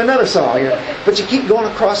else. Think of another song. But you keep going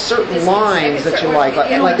across certain lines that you like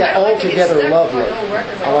that Altogether Lovely.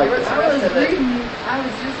 I like this. I was just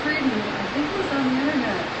reading, I think it was on the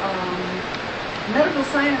internet. Medical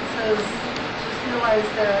science has just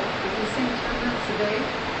realized that if you sing 10 minutes a day,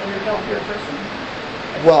 then you're a healthier person.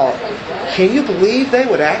 Well, can you believe they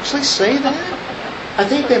would actually say that? I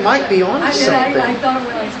think they might be on something. I thought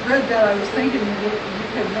when I read that, I was thinking you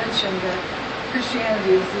could mention that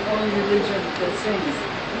Christianity is the only religion that sings.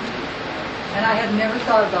 And I had never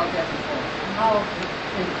thought about that before. How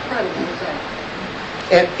incredible is that?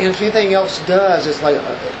 And if anything else does, it's like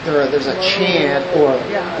there's a chant or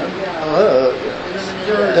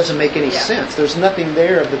it doesn't make any sense. There's nothing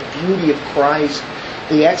there of the beauty of Christ,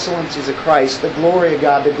 the excellencies of Christ, the glory of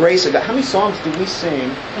God, the grace of God. How many songs do we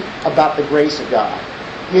sing about the grace of God?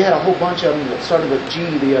 You had a whole bunch of them that started with G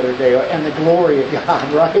the other day, and the glory of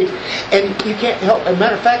God, right? And you can't help. As a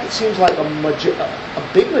matter of fact, it seems like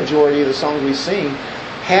a big majority of the songs we sing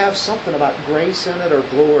have something about grace in it or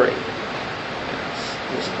glory.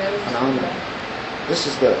 It's phenomenal. This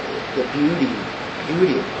is the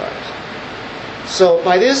beauty of Christ. So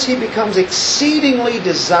by this He becomes exceedingly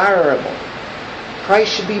desirable.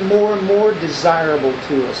 Christ should be more and more desirable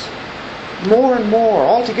to us. More and more,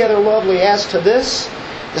 altogether lovely. As to this,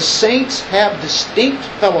 the saints have distinct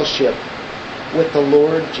fellowship with the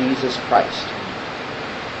Lord Jesus Christ.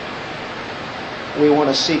 We want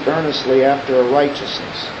to seek earnestly after a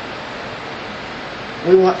righteousness.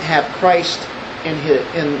 We want to have Christ in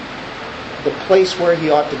the place where He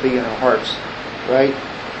ought to be in our hearts. Right?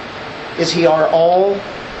 Is He our all?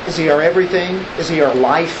 Is He our everything? Is He our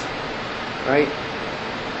life? Right?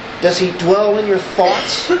 Does He dwell in your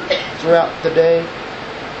thoughts throughout the day?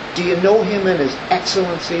 Do you know Him in His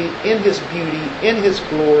excellency, in His beauty, in His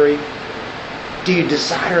glory? Do you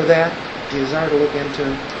desire that? Do you desire to look into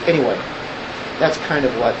Him? Anyway, that's kind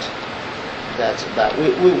of what that's about. We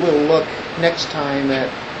will look next time at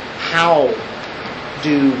how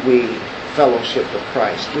do we fellowship with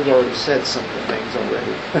Christ. We've already said some of the things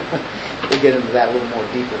already. We'll get into that a little more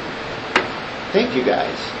deeper. Thank you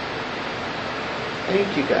guys.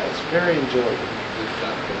 Thank you guys. Very enjoyable. Good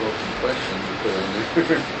job for those questions you put on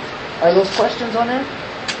there. Are those questions on there?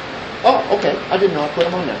 Oh, okay. I didn't know I put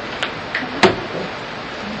them on there.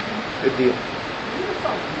 Good deal.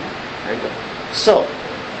 There you go. So,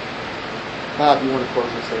 Bob, you want to close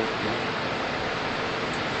this out?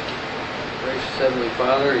 Gracious Heavenly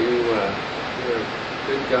Father, you're a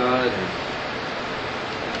good God and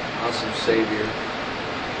awesome Savior.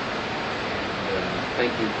 And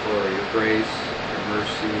thank you for your grace, your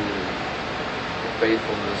mercy, your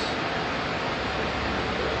faithfulness,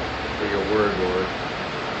 and for your word, Lord.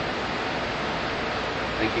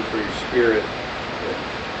 Thank you for your Spirit that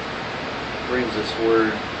brings this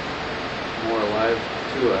word more alive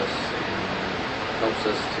to us and helps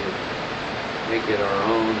us to make it our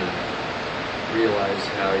own and realize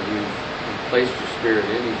how you placed your Spirit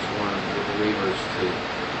in each one of the believers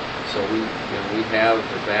so we have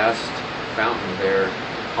the vast fountain there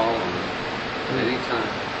to call on at any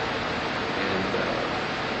time,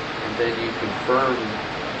 and then you confirm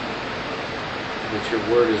that your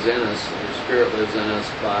word is in us and your Spirit lives in us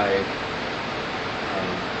by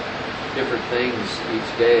different things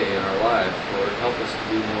each day in our life. Lord, help us to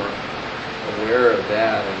be more aware of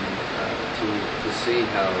that and to see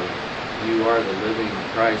how you are the living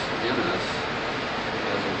Christ in us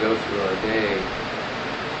as we go through our day,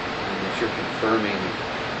 and that you're confirming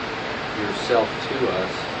yourself to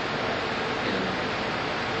us in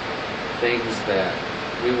things that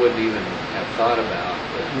we wouldn't even have thought about,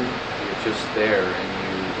 but you're just there, and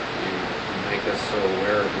you make us so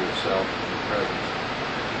aware of yourself and your presence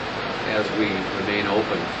as we remain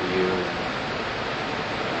open to you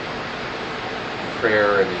in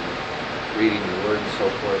prayer and in reading the Word and so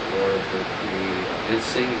forth, Lord, and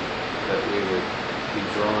singing, that we would be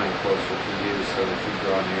drawing closer to you so that you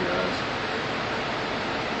draw near to us.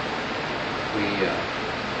 We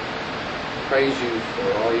praise you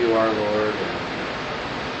for all you are, Lord, and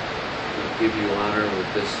we give you honor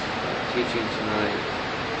with this teaching tonight.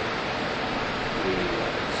 We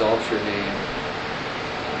exalt your name,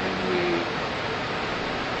 and we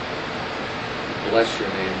bless your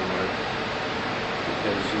name, Lord,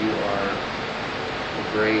 because you are a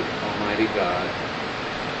great, almighty God,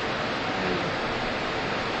 and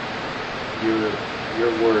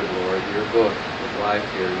your word, Lord, your book of life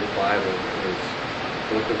here, your Bible is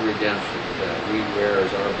a book of redemption that we wear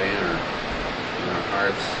as our banner in our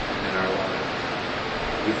hearts and in our lives.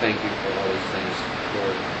 We thank you for all these things,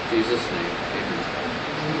 Lord. In Jesus' name, amen.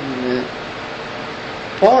 Amen.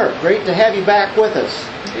 Barb, great to have you back with us.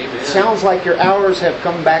 Amen. Sounds like your hours have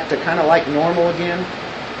come back to kind of like normal again.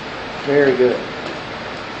 Very good.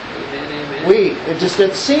 Amen, amen.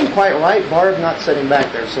 It seemed quite right, Barb not sitting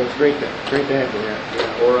back there, so it's great to have you there.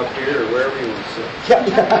 Yeah, or up here, or wherever you want to sit. Yeah.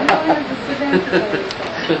 You don't have to sit down today,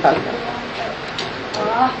 so.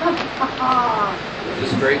 It's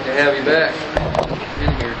just great to have you back in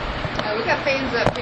here. We got fans up here.